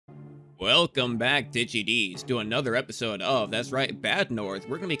Welcome back, Ditchy D's, to another episode of, that's right, Bad North.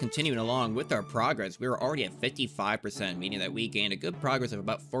 We're going to be continuing along with our progress. We were already at 55%, meaning that we gained a good progress of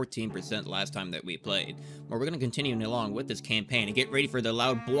about 14% last time that we played. But we're going to continue along with this campaign and get ready for the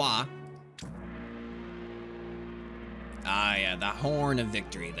loud blah. Ah, yeah, the horn of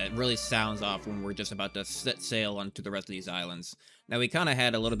victory that really sounds off when we're just about to set sail onto the rest of these islands. Now, we kind of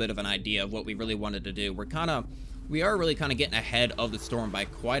had a little bit of an idea of what we really wanted to do. We are really kind of getting ahead of the storm by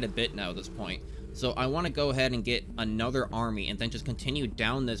quite a bit now at this point. So I want to go ahead and get another army and then just continue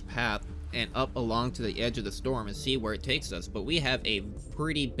down this path and up along to the edge of the storm and see where it takes us. But we have a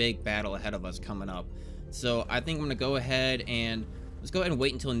pretty big battle ahead of us coming up. So I think I'm going to go ahead and let's go ahead and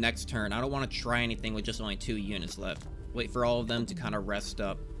wait until next turn. I don't want to try anything with just only 2 units left. Wait for all of them to kind of rest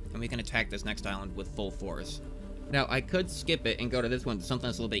up, and we can attack this next island with full force. Now, I could skip it and go to this one, something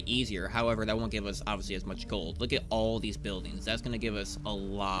that's a little bit easier. However, that won't give us, obviously, as much gold. Look at all these buildings. That's going to give us a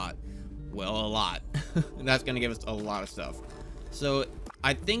lot. Well, a lot. That's going to give us a lot of stuff. So,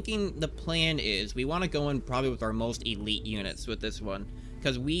 I'm thinking the plan is we want to go in probably with our most elite units with this one,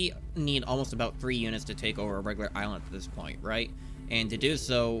 because we need almost about 3 units to take over a regular island at this point, right? And to do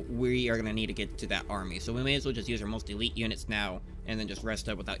so, we are going to need to get to that army. So we may as well just use our most elite units now, and then just rest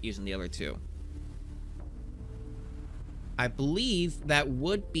up without using the other 2. I believe that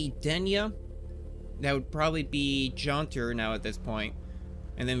would be Denya. That would probably be Jaunter now at this point.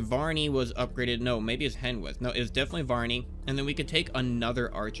 And then Varney was upgraded. No, maybe it's Henwith. No, it was definitely Varney. And then we could take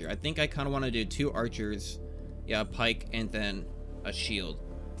another archer. I think I kind of want to do 2 archers. Yeah, a pike and then a shield.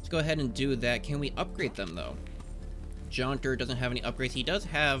 Let's go ahead and do that. Can we upgrade them, though? Jaunter doesn't have any upgrades. He does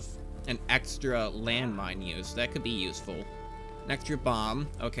have an extra landmine use. That could be useful. An extra bomb.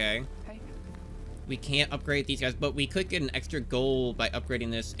 Okay. We can't upgrade these guys, but we could get an extra gold by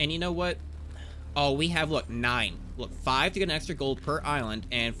upgrading this. And you know what? Oh, we have, look, 9. Look, 5 to get an extra gold per island,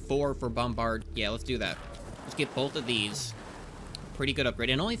 and 4 for bombard. Yeah, let's do that. Let's get both of these. Pretty good upgrade.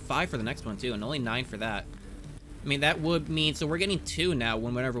 And only 5 for the next one, too, and only 9 for that. I mean, that would mean... So we're getting 2 now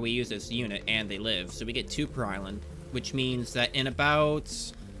whenever we use this unit, and they live. So we get 2 per island, which means that in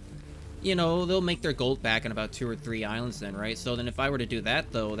about... You know, they'll make their gold back in about 2 or 3 islands then, right? So then if I were to do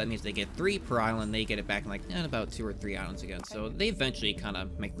that, though, that means they get 3 per island. They get it back in, like, about 2 or 3 islands again. So they eventually kind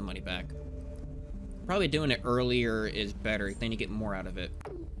of make the money back. Probably doing it earlier is better. Then you get more out of it.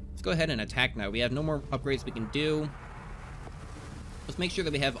 Let's go ahead and attack now. We have no more upgrades we can do. Let's make sure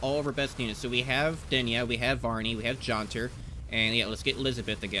that we have all of our best units. So we have Denya, we have Varney, we have Jaunter. And, yeah, let's get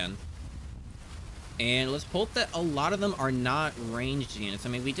Elizabeth again. And let's hope that a lot of them are not ranged units. I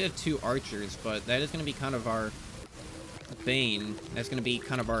mean, we did have 2 archers, but that is going to be kind of our bane. That's going to be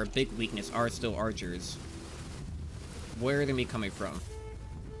kind of our big weakness, are still archers. Where are they going to be coming from?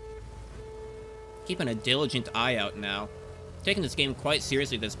 Keeping a diligent eye out now. Taking this game quite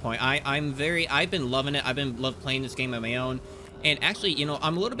seriously at this point. I've been loving it. Love playing this game on my own. And actually, you know,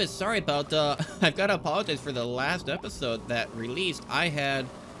 I'm a little bit sorry about, I've got to apologize for the last episode that released. I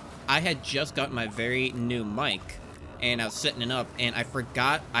had just gotten my very new mic, and I was setting it up, and I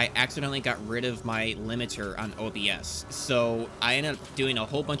forgot I accidentally got rid of my limiter on OBS. So I ended up doing a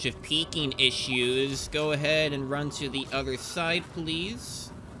whole bunch of peaking issues. Go ahead and run to the other side,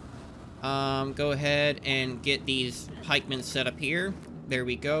 please. Go ahead and get these pikemen set up here. There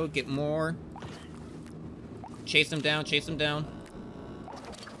we go. Get more. Chase them down, chase them down.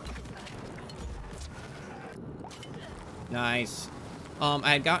 Nice.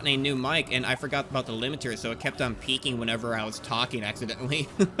 I had gotten a new mic, and I forgot about the limiter, so it kept on peaking whenever I was talking accidentally.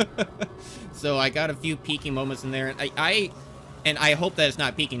 So I got a few peaking moments in there, and I hope that it's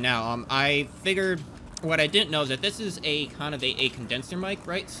not peaking now. I figured, what I didn't know is that this is a kind of a condenser mic,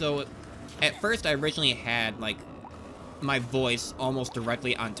 right? So at first I originally had, like, my voice almost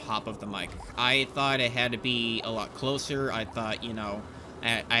directly on top of the mic. I thought it had to be a lot closer. I thought, you know...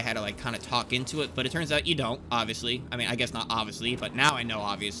 I had to, like, kind of talk into it, but it turns out you don't, obviously. I mean, I guess not obviously, but now I know,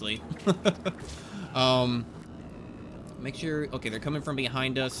 obviously. Make sure... Okay, they're coming from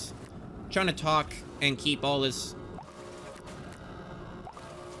behind us. Trying to talk and keep all this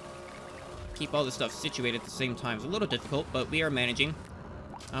stuff situated at the same time. It's a little difficult, but we are managing.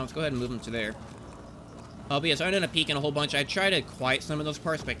 Let's go ahead and move them to there. But yeah, so I ended up peeking a whole bunch. I tried to quiet some of those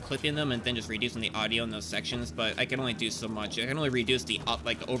parts by clipping them and then just reducing the audio in those sections, but I can only do so much. I can only reduce the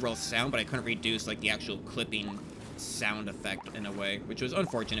overall sound, but I couldn't reduce like the actual clipping sound effect in a way, which was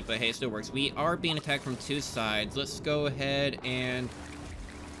unfortunate, but hey, it still works. We are being attacked from 2 sides. Let's go ahead and...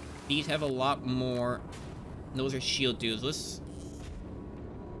 These have a lot more... Those are shield dudes. Let's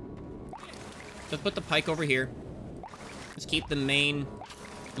put the pike over here. Let's keep the main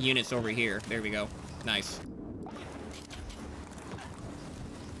units over here. There we go. Nice.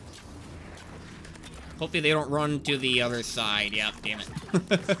 Hopefully they don't run to the other side. Yep, damn it.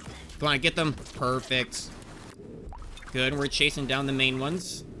 Come on, get them. Perfect. Good, we're chasing down the main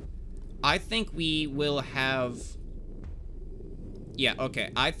ones. I think we will have... Yeah, okay.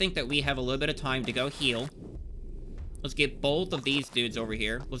 I think that we have a little bit of time to go heal. Let's get both of these dudes over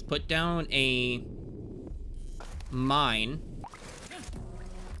here. Let's put down a mine.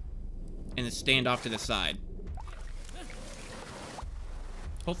 And then stand off to the side.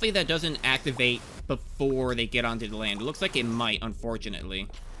 Hopefully that doesn't activate before they get onto the land. It looks like it might, unfortunately.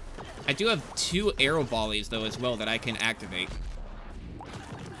 I do have 2 arrow volleys, though, as well, that I can activate.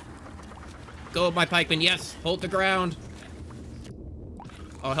 Go, my pikemen. Yes, hold the ground.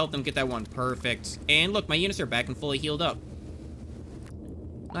 I'll help them get that one. Perfect. And look, my units are back and fully healed up.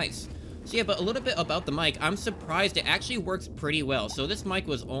 Nice. So yeah, but a little bit about the mic. I'm surprised it actually works pretty well. So this mic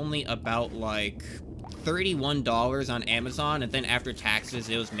was only about, like, $31 on Amazon, and then after taxes,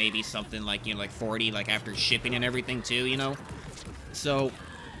 it was maybe something like, you know, like 40, like after shipping and everything too, you know? So,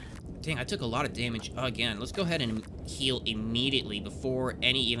 dang, I took a lot of damage again. Let's go ahead and heal immediately before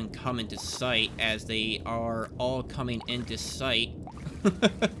any even come into sight, as they are all coming into sight.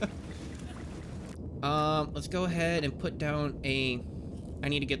 Let's go ahead and put down a... I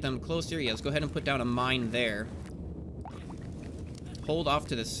need to get them closer. Yeah, let's go ahead and put down a mine there. Hold off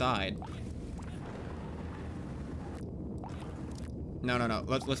to the side. No.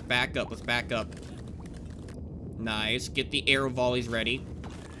 Let's back up. Let's back up. Nice. Get the arrow volleys ready.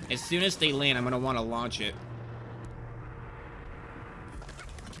 As soon as they land, I'm going to want to launch it.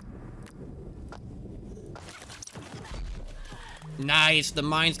 Nice. The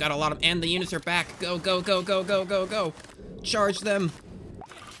mine's got a lot of... And the units are back. Go, go, go, go, go, go, go. Charge them.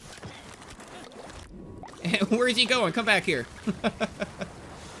 Where is he going? Come back here.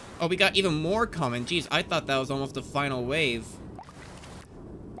 Oh, we got even more coming. Jeez, I thought that was almost the final wave.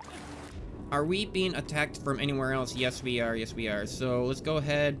 Are we being attacked from anywhere else? Yes, we are. Yes, we are. So, let's go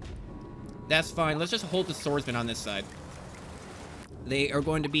ahead. That's fine. Let's just hold the swordsman on this side. They are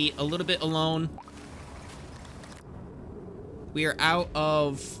going to be a little bit alone. We are out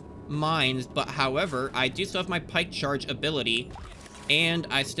of mines, but however, I do still have my pike charge ability, and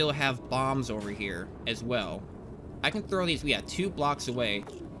I still have bombs over here as well. I can throw these, yeah, 2 blocks away.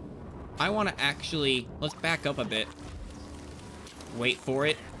 I want to actually, let's back up a bit. Wait for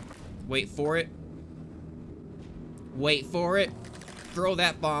it. Wait for it. Wait for it. Throw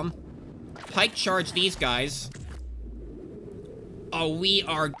that bomb. Pike charge these guys. Oh, we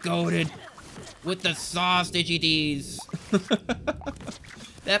are goated with the sausage D's.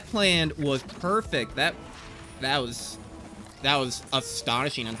 That plan was perfect. That was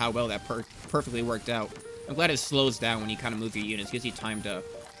astonishing on how well that perfectly worked out. I'm glad it slows down when you kind of move your units. Gives you time to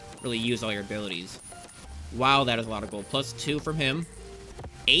really use all your abilities. Wow, that is a lot of gold. Plus 2 from him.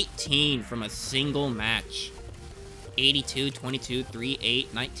 18 from a single match. 82, 22, 3,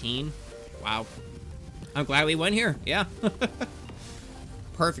 8, 19. Wow. I'm glad we went here. Yeah.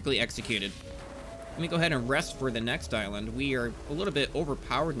 Perfectly executed. Let me go ahead and rest for the next island. We are a little bit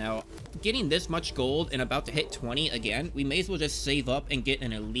overpowered now. Getting this much gold and about to hit 20 again, we may as well just save up and get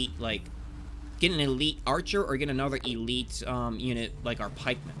an elite, like, get an elite archer or get another elite unit like our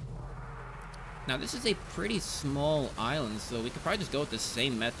pikemen. Now, this is a pretty small island, so we could probably just go with the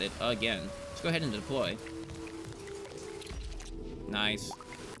same method again. Let's go ahead and deploy. Nice.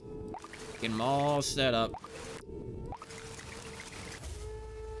 Get them all set up.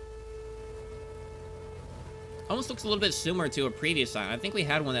 Almost looks a little bit similar to a previous island. I think we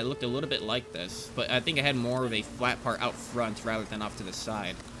had one that looked a little bit like this, but I think it had more of a flat part out front rather than off to the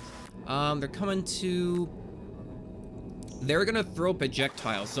side. They're coming to... They're gonna throw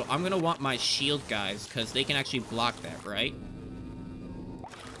projectiles, so I'm gonna want my shield guys, because they can actually block that, right?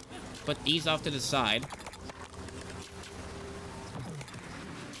 Put these off to the side.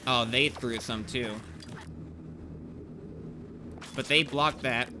 Oh, they threw some too. But they blocked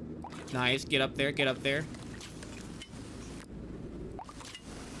that. Nice, get up there, get up there.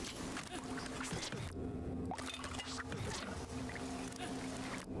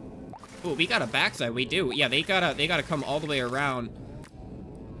 Ooh, we got a backside. We do. Yeah, they gotta come all the way around.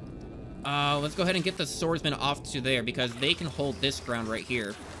 Let's go ahead and get the swordsman off to there because they can hold this ground right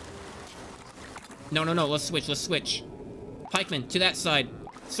here. No. Let's switch. Let's switch. Pikemen to that side.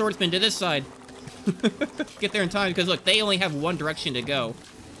 Swordsman to this side. Get there in time because look, they only have one direction to go.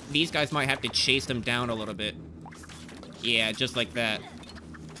 These guys might have to chase them down a little bit. Yeah, just like that.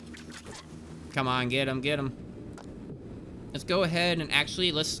 Come on, get them, get them. Let's go ahead and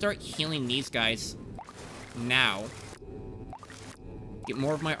actually, let's start healing these guys now. Get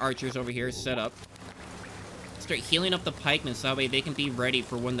more of my archers over here set up. Start healing up the pikemen so that way they can be ready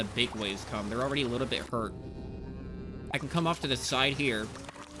for when the big waves come. They're already a little bit hurt. I can come off to the side here.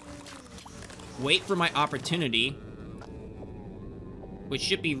 Wait for my opportunity. Which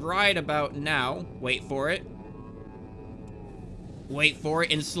should be right about now. Wait for it. Wait for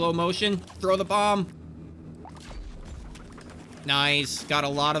it in slow motion. Throw the bomb. Nice. Got a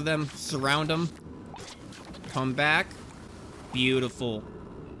lot of them. Surround them. Come back. Beautiful.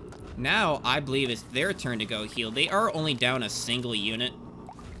 Now, I believe it's their turn to go heal. They are only down a single unit,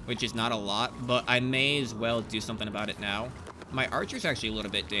 which is not a lot, but I may as well do something about it now. My archer's actually a little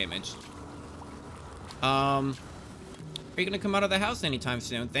bit damaged. Are you gonna come out of the house anytime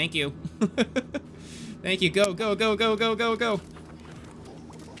soon? Thank you. Thank you. Go, go, go, go, go, go, go.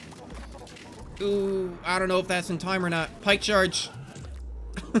 Ooh, I don't know if that's in time or not. Pike charge.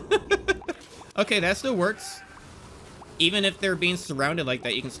 Okay, that still works. Even if they're being surrounded like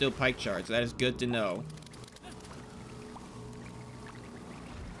that, you can still pike charge. That is good to know.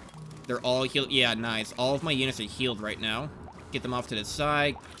 They're all healed. Yeah, nice. All of my units are healed right now. Get them off to the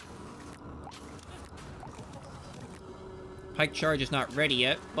side. Pike charge is not ready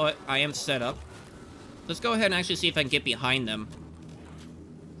yet, but I am set up. Let's go ahead and actually see if I can get behind them.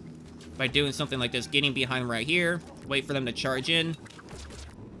 By doing something like this, getting behind them right here. Wait for them to charge in.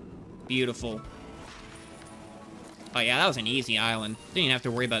 Beautiful. Oh yeah, that was an easy island. Didn't even have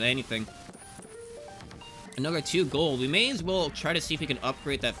to worry about anything. Another 2 gold. We may as well try to see if we can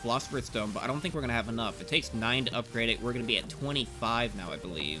upgrade that Philosopher's Stone, but I don't think we're going to have enough. It takes 9 to upgrade it. We're going to be at 25 now, I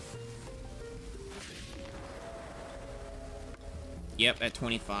believe. Yep, at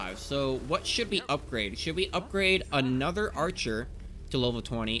 25. So, what should we upgrade? Should we upgrade another archer to level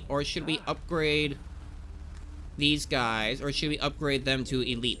 20? Or should we upgrade these guys? Or should we upgrade them to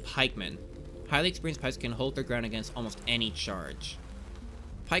elite pikemen? Highly experienced pikes can hold their ground against almost any charge.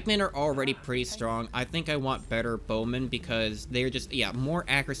 Pikemen are already pretty strong. I think I want better bowmen because they're just, yeah, more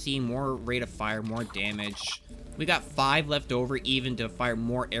accuracy, more rate of fire, more damage. We got 5 left over even to fire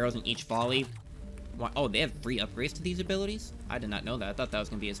more arrows in each volley. Oh, they have 3 upgrades to these abilities? I did not know that. I thought that was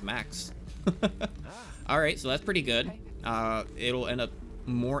going to be his max. Alright, so that's pretty good. It'll end up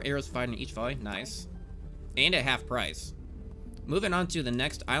more arrows fired in each volley. Nice. And at half price. Moving on to the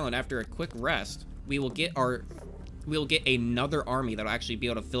next island after a quick rest, we'll get another army that'll actually be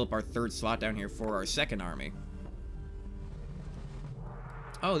able to fill up our 3rd slot down here for our 2nd army.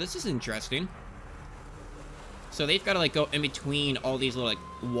 Oh, this is interesting. So they've got to like go in between all these little like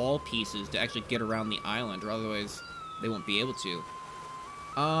wall pieces to actually get around the island, or otherwise they won't be able to.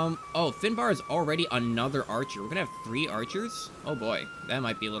 Oh, Finbar is already another archer. We're gonna have 3 archers? Oh boy, that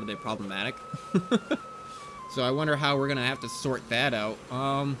might be a little bit problematic. So I wonder how we're gonna have to sort that out.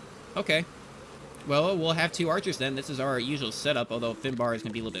 Okay. Well, we'll have 2 archers then. This is our usual setup, although Finbar is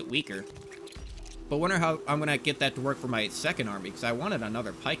gonna be a little bit weaker. But wonder how I'm gonna get that to work for my 2nd army, because I wanted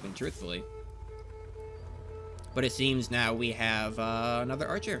another pikeman, truthfully. But it seems now we have another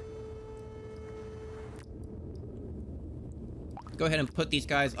archer. Go ahead and put these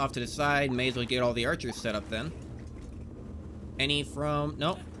guys off to the side. May as well get all the archers set up then. Any from...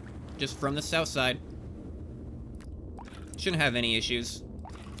 Nope. Just from the south side. Shouldn't have any issues.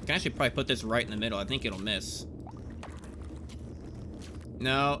 I can actually probably put this right in the middle. I think it'll miss.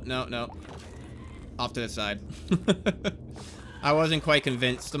 No, no, no. Off to the side. I wasn't quite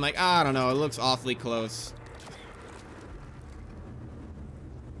convinced. I'm like, I don't know. It looks awfully close.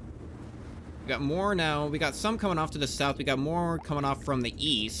 We got more now. We got some coming off to the south. We got more coming off from the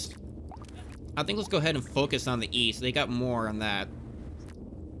east. I think let's go ahead and focus on the east. They got more on that.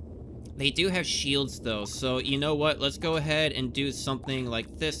 They do have shields, though, so you know what? Let's go ahead and do something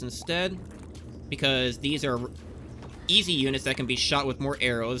like this instead. Because these are easy units that can be shot with more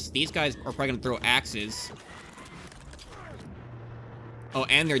arrows. These guys are probably going to throw axes. Oh,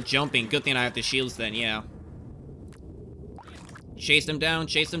 and they're jumping. Good thing I have the shields then, yeah. Chase them down,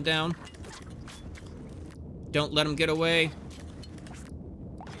 chase them down. Don't let them get away.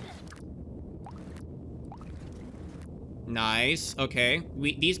 Nice. Okay.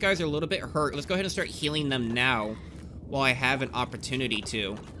 These guys are a little bit hurt. Let's go ahead and start healing them now while I have an opportunity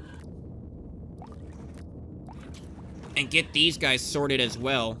to. And get these guys sorted as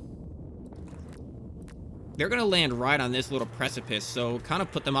well. They're going to land right on this little precipice, so kind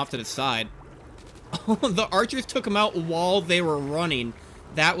of put them off to the side. Oh, the archers took them out while they were running.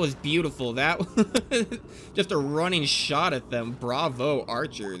 That was beautiful. That just a running shot at them. Bravo,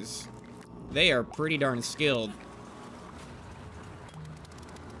 archers. They are pretty darn skilled.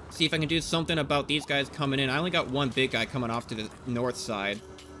 See if I can do something about these guys coming in. I only got one big guy coming off to the north side.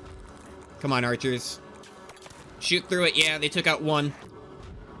 Come on, archers. Shoot through it. Yeah, they took out one.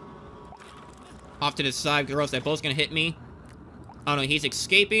 Off to the side, or else they're both gonna hit me. Oh no, he's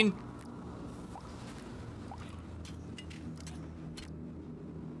escaping.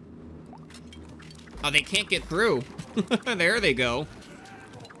 Oh, they can't get through. There they go.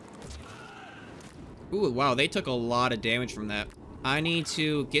 Ooh, wow, they took a lot of damage from that. I need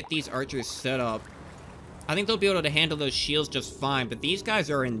to get these archers set up. I think they'll be able to handle those shields just fine, but these guys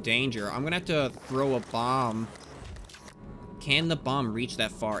are in danger. I'm gonna have to throw a bomb. Can the bomb reach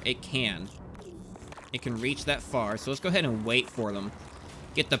that far? It can. It can reach that far, so let's go ahead and wait for them.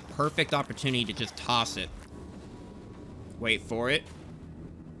 Get the perfect opportunity to just toss it. Wait for it.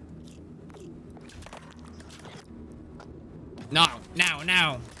 No,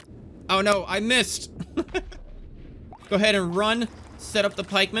 now. Oh no, I missed. Go ahead and run. Set up the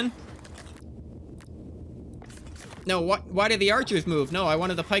pikemen. No, why did the archers move? No, I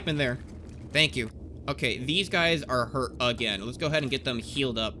wanted the pikemen there. Thank you. Okay, these guys are hurt again. Let's go ahead and get them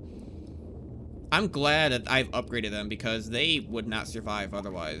healed up. I'm glad that I've upgraded them because they would not survive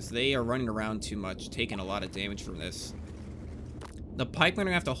otherwise. They are running around too much, taking a lot of damage from this. The pikemen are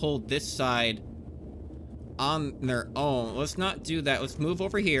gonna have to hold this side on their own. Let's not do that. Let's move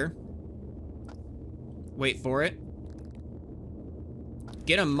over here. Wait for it.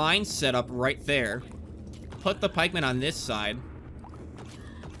 Get a mine set up right there. Put the pikemen on this side.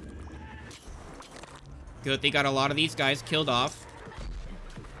 Good, they got a lot of these guys killed off.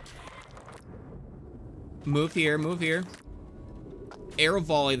 Move here, move here. Arrow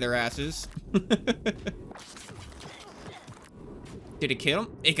volley their asses. Did it kill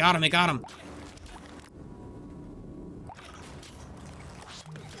him? It got him, it got him.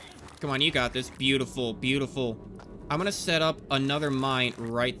 Come on, you got this. Beautiful, beautiful. I'm gonna set up another mine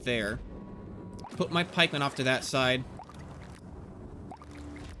right there. Put my pikemen off to that side.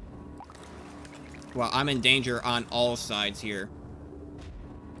 Well, I'm in danger on all sides here.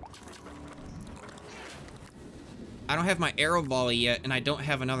 I don't have my arrow volley yet, and I don't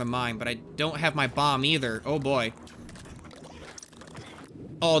have another mine, but I don't have my bomb either. Oh boy.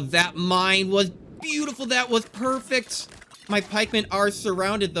 Oh, that mine was beautiful. That was perfect. My pikemen are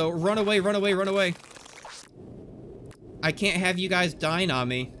surrounded, though. Run away, run away, run away. I can't have you guys dying on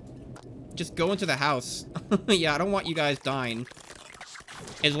me. Just go into the house. Yeah, I don't want you guys dying.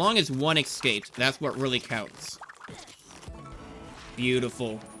 As long as one escaped, that's what really counts.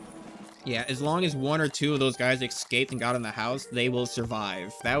 Beautiful. Yeah, as long as one or two of those guys escaped and got in the house, they will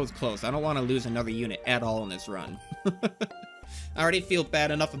survive. That was close. I don't want to lose another unit at all in this run. I already feel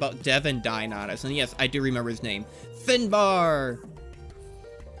bad enough about Devin dying on us. And yes, I do remember his name. Finbar!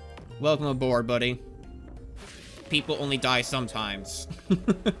 Welcome aboard, buddy. People only die sometimes.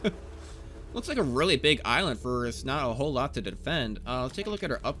 Looks like a really big island for us. Not a whole lot to defend. Let's take a look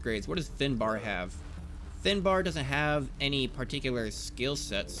at our upgrades. What does Finbar have? Finbar doesn't have any particular skill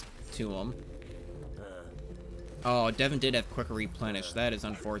sets to him. Oh, Devin did have quicker replenish. That is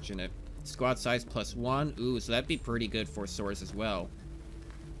unfortunate. Squad size +1. Ooh, so that'd be pretty good for swords as well.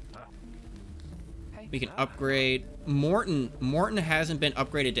 We can upgrade Morton. Morton hasn't been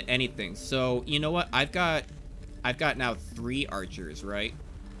upgraded to anything. So, you know what? I've got now 3 archers, right?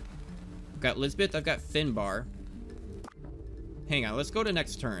 I've got Lisbeth, I've got Finbar. Hang on, let's go to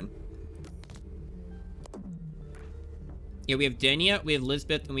next turn. Yeah, we have Denia, we have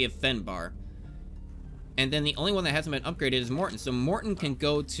Lisbeth, and we have Finbar. And then the only one that hasn't been upgraded is Morton. So Morton can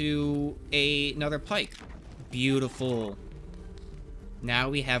go to another pike. Beautiful. Now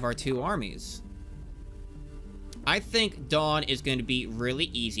we have our 2 armies. I think Dawn is going to be really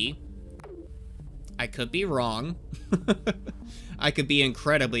easy. I could be wrong. I could be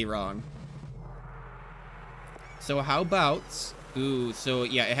incredibly wrong. So how about... Ooh, so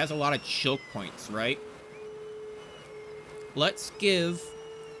yeah, it has a lot of choke points, right? Let's give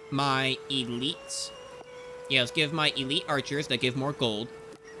my elites... Yeah, let's give my elite archers that give more gold.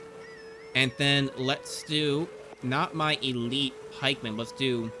 And then let's do... Not my elite pikemen. Let's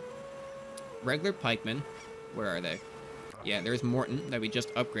do... regular pikemen. Where are they? Yeah, there's Morton that we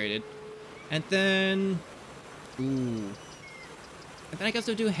just upgraded. And then... Ooh. And then I guess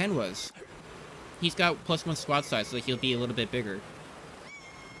we'll do Henwas. He's got +1 squad size, so he'll be a little bit bigger.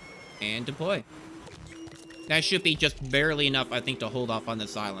 And deploy. That should be just barely enough, I think, to hold off on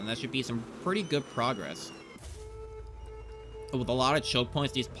this island. That should be some pretty good progress. With a lot of choke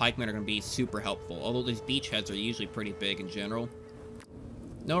points, these pikemen are going to be super helpful. Although these beachheads are usually pretty big in general.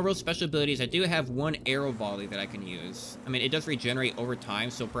 No real special abilities. I do have 1 arrow volley that I can use. I mean, it does regenerate over time,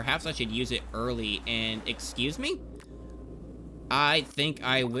 so perhaps I should use it early. And, excuse me? I think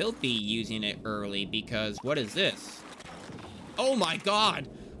I will be using it early, because what is this? Oh my god!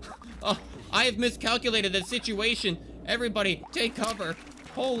 Oh, I have miscalculated the situation. Everybody, take cover.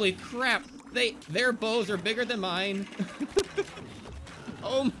 Holy crap. Their bows are bigger than mine.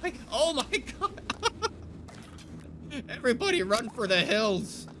 Oh my god. Everybody run for the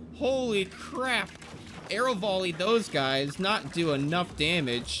hills. Holy crap. Arrow volley those guys, not do enough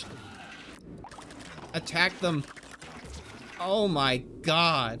damage. Attack them. Oh my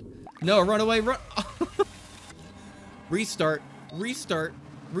god. No, run away, run. Restart, restart,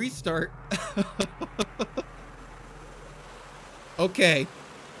 restart. Okay.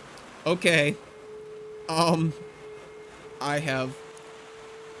 Okay. I've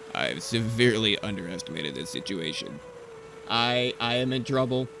severely underestimated this situation. I am in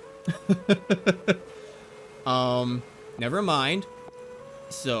trouble. Never mind.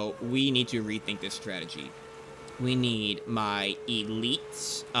 So, we need to rethink this strategy. We need my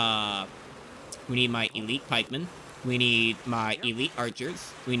elites, we need my elite pikemen. We need my elite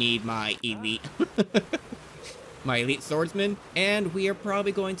archers. We need my elite, my elite swordsmen. And we are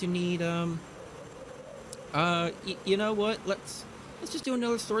probably going to need, you know what? Let's just do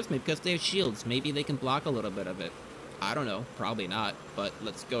another swordsman because they have shields. Maybe they can block a little bit of it. I don't know. Probably not. But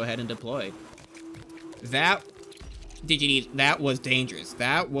let's go ahead and deploy. That was dangerous.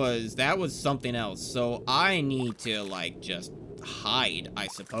 That was something else. So I need to, like, just hide, I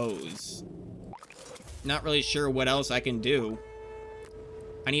suppose. Not really sure what else I can do.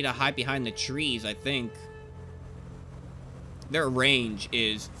 I need to hide behind the trees, I think. Their range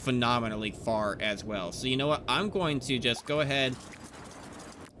is phenomenally far as well. So you know what? I'm going to just go ahead.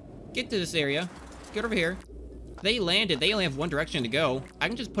 Get to this area. Get over here. They landed. They only have one direction to go. I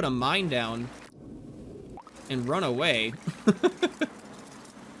can just put a mine down and run away.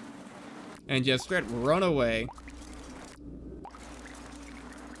 And just straight run away.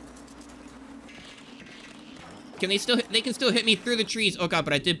 Can they still hit? They can still hit me through the trees. Oh god,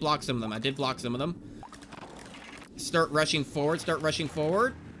 but I did block some of them. I did block some of them. Start rushing forward. Start rushing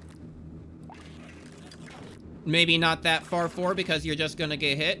forward. Maybe not that far forward because you're just gonna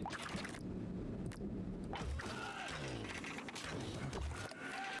get hit.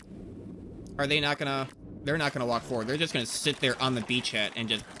 Are they not gonna... They're not gonna walk forward. They're just gonna sit there on the beachhead and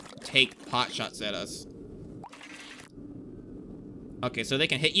just take pot shots at us. Okay, so they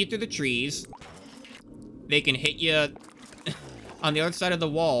can hit you through the trees. They can hit you on the other side of the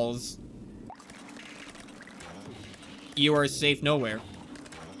walls. You are safe nowhere.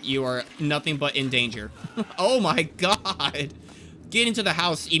 You are nothing but in danger. Oh my god! Get into the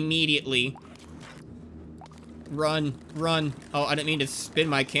house immediately. Run, run. Oh, I didn't mean to spin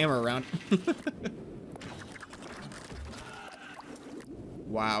my camera around.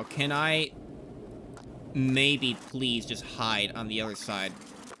 Wow, can I maybe please just hide on the other side?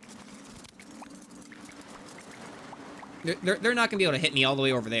 They're not gonna be able to hit me all the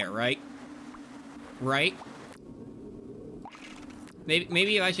way over there, right? Right?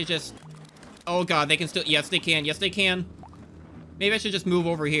 Maybe I should just... Oh god, they can still... Yes, they can. Yes, they can. Maybe I should just move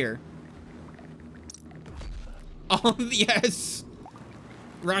over here. Oh, yes!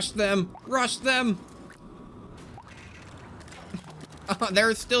 Rush them! Rush them!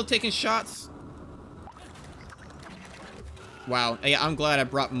 They're still taking shots. Wow. Yeah, I'm glad I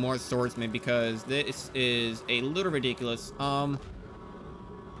brought more swordsmen because this is a little ridiculous.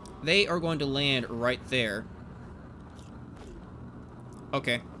 They are going to land right there.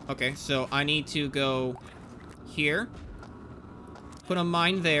 Okay. Okay, so I need to go here. Put a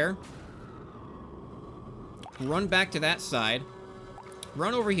mine there. Run back to that side.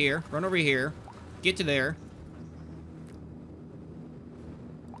 Run over here. Run over here. Get to there.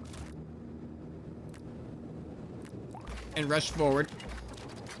 And rush forward.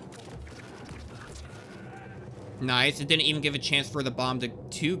 Nice. It didn't even give a chance for the bomb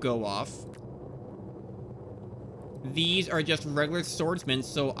to go off. These are just regular swordsmen,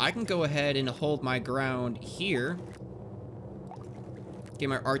 so I can go ahead and hold my ground here. Get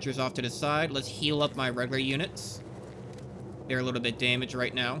my archers off to the side. Let's heal up my regular units. They're a little bit damaged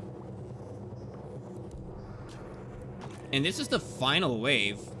right now. And this is the final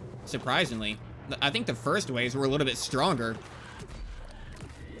wave, surprisingly. I think the first waves were a little bit stronger.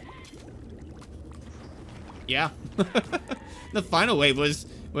 Yeah. The final wave was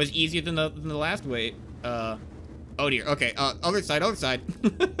easier than the last wave. Oh dear. Okay, other side, other side.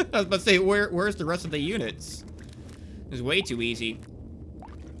 I was about to say, where's the rest of the units? It was way too easy.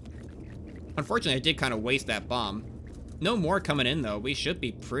 Unfortunately, I did kind of waste that bomb. No more coming in, though. We should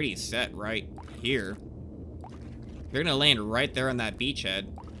be pretty set right here. They're gonna land right there on that beachhead.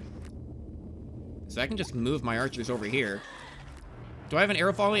 So I can just move my archers over here. Do I have an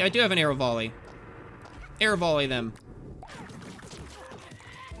arrow volley? I do have an arrow volley. Arrow volley them.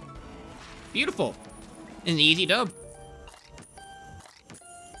 Beautiful. An easy dub.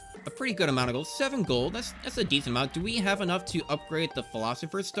 a pretty good amount of gold. 7 gold, that's a decent amount. Do we have enough to upgrade the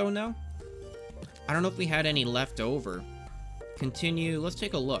Philosopher's Stone now? I don't know if we had any left over. Continue, let's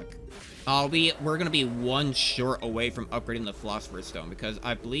take a look. We're gonna be 1 short away from upgrading the Philosopher's Stone, because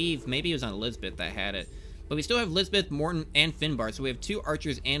I believe maybe it was on Elizabeth that had it. But we still have Elizabeth, Morton, and Finbar, so we have 2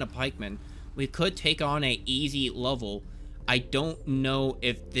 archers and a pikeman. We could take on a easy level. I don't know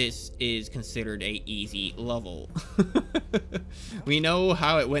if this is considered a easy level. We know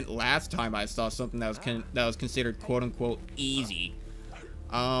how it went last time I saw something that was considered quote-unquote easy.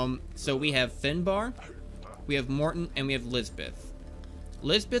 So we have Finbar, we have Morton, and we have Lisbeth.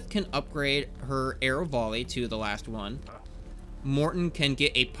 Lisbeth can upgrade her arrow volley to the last one. Morton can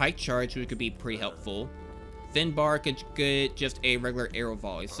get a pike charge, which could be pretty helpful. Finbar could get just a regular arrow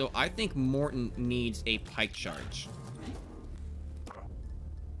volley. So I think Morton needs a pike charge.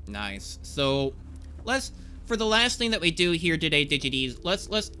 Nice. So for the last thing that we do here today, Digidees,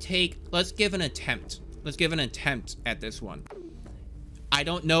 let's give an attempt. Let's give an attempt at this one. I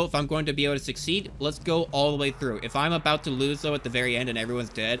don't know if I'm going to be able to succeed. Let's go all the way through. If I'm about to lose, though, at the very end and everyone's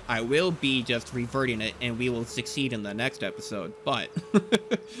dead, I will be just reverting it, and we will succeed in the next episode. But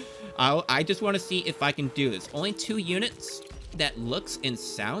I just want to see if I can do this. Only 2 units. That looks and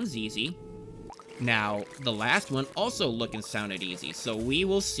sounds easy. Now, the last one also looked and sounded easy, so we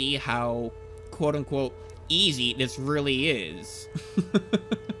will see how, quote-unquote, easy this really is.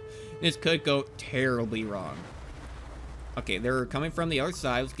 This could go terribly wrong. Okay, they're coming from the other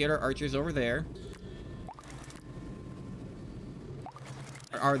side. Let's get our archers over there.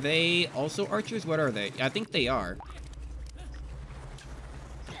 Are they also archers? What are they? I think they are.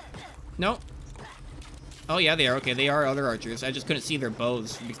 No. Oh, yeah, they are. Okay, they are other archers. I just couldn't see their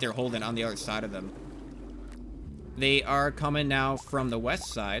bows because they're holding on the other side of them. They are coming now from the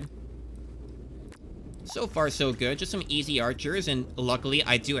west side. So far, so good. Just some easy archers, and luckily,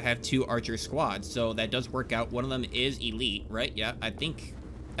 I do have 2 archer squads, so that does work out. One of them is elite, right? Yeah, I think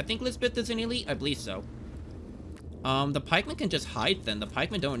Lisbeth is an elite. I believe so. The pikemen can just hide then. The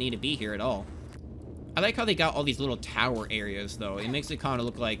pikemen don't need to be here at all. I like how they got all these little tower areas, though. It makes it kind of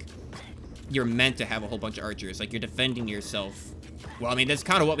look like you're meant to have a whole bunch of archers, like you're defending yourself. Well, I mean, that's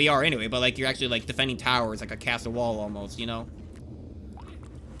kind of what we are anyway, but like you're actually like defending towers, like a castle wall almost, you know?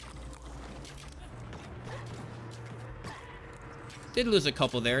 Did lose a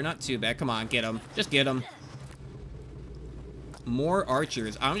couple there, not too bad. Come on, get them. Just get them. More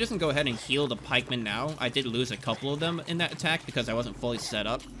archers. I'm just gonna go ahead and heal the pikemen now. I did lose a couple of them in that attack because I wasn't fully set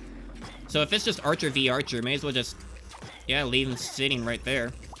up. So if it's just archer v archer, may as well just, yeah, leave them sitting right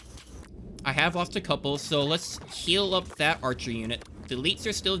there. I have lost a couple, so let's heal up that archer unit. The elites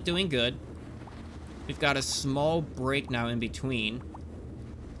are still doing good. We've got a small break now in between.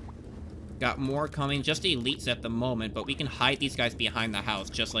 Got more coming, just elites at the moment, but we can hide these guys behind the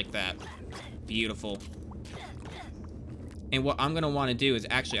house, just like that. Beautiful. And what I'm going to want to do is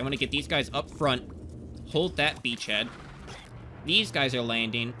actually, I'm going to get these guys up front, hold that beachhead. These guys are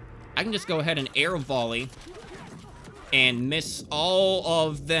landing. I can just go ahead and arrow volley and miss all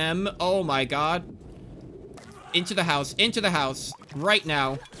of them. Oh my god. Into the house, right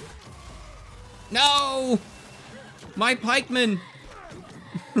now. No! My pikeman!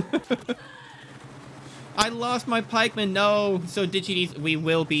 I lost my pikeman, no. So Digidees, we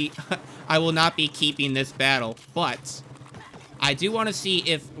will be, I will not be keeping this battle, but I do want to see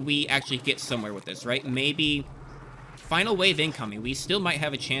if we actually get somewhere with this, right? Maybe final wave incoming. We still might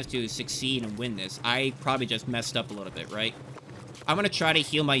have a chance to succeed and win this. I probably just messed up a little bit, right? I'm going to try to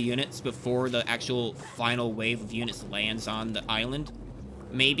heal my units before the actual final wave of units lands on the island.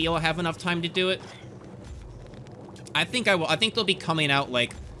 Maybe I'll have enough time to do it. I think I will. I think they'll be coming out,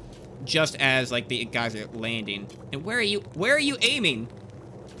 like, just as, like, the guys are landing. And where are you aiming?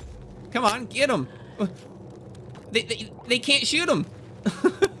 Come on, get them. They can't shoot them.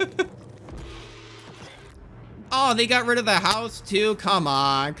 Oh, they got rid of the house, too? Come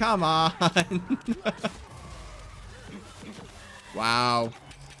on, come on. Wow.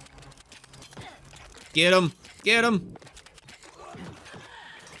 Get him, get him.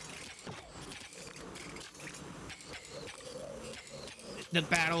 The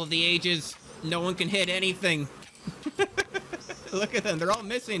battle of the ages. No one can hit anything. Look at them, they're all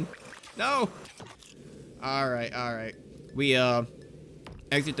missing. No. Alright, alright. We,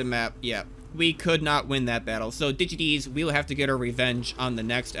 exit the map. Yeah. We could not win that battle. So, Digidees, we will have to get our revenge on the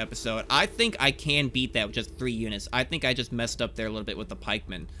next episode. I think I can beat that with just 3 units. I think I just messed up there a little bit with the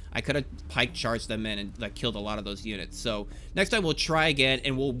pikemen. I could have pike charged them in and like killed a lot of those units. So, next time we'll try again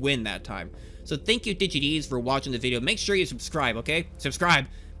and we'll win that time. So, thank you, Digidees, for watching the video. Make sure you subscribe, okay? Subscribe.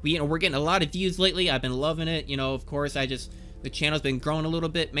 We're getting a lot of views lately. I've been loving it. You know, of course, I just The channel's been growing a little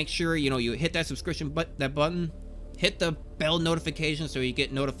bit. Make sure, you know, you hit that subscription button, hit the bell notification so you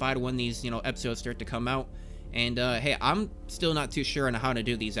get notified when these, you know, episodes start to come out. And hey, I'm still not too sure on how to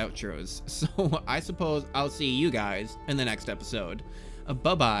do these outros, so I suppose I'll see you guys in the next episode.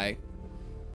 Bye-bye.